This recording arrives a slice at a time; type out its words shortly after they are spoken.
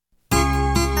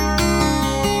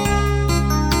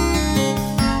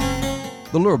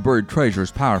The lure of buried treasure is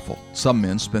powerful. Some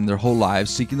men spend their whole lives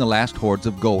seeking the last hoards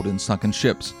of gold in sunken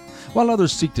ships, while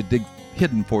others seek to dig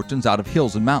hidden fortunes out of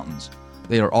hills and mountains.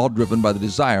 They are all driven by the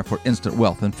desire for instant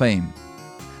wealth and fame.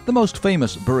 The most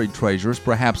famous buried treasure is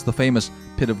perhaps the famous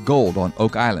Pit of Gold on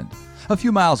Oak Island, a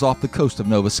few miles off the coast of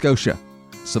Nova Scotia.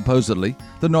 Supposedly,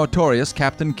 the notorious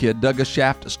Captain Kidd dug a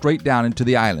shaft straight down into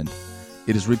the island.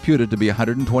 It is reputed to be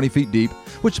 120 feet deep,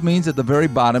 which means that the very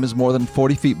bottom is more than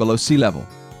 40 feet below sea level.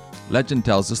 Legend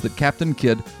tells us that Captain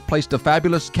Kidd placed a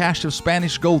fabulous cache of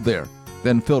Spanish gold there,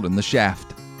 then filled in the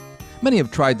shaft. Many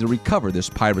have tried to recover this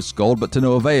pirate's gold, but to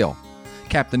no avail.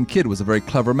 Captain Kidd was a very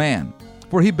clever man,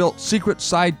 for he built secret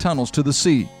side tunnels to the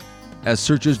sea. As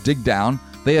searchers dig down,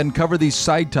 they uncover these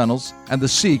side tunnels, and the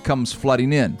sea comes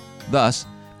flooding in. Thus,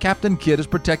 Captain Kidd has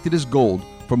protected his gold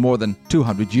for more than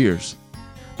 200 years.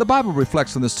 The Bible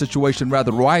reflects on this situation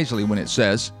rather wisely when it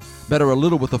says, "Better a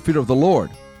little with the fear of the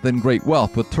Lord than great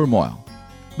wealth with turmoil."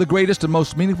 The greatest and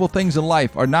most meaningful things in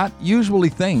life are not usually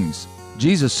things.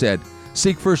 Jesus said,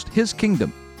 "Seek first His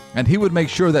kingdom," and He would make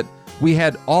sure that we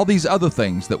had all these other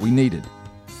things that we needed.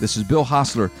 This is Bill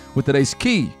Hostler with today's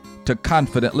Key to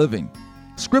Confident Living.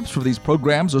 Scripts for these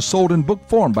programs are sold in book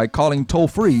form by calling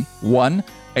toll-free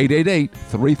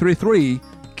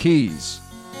 1-888-333-KEYS.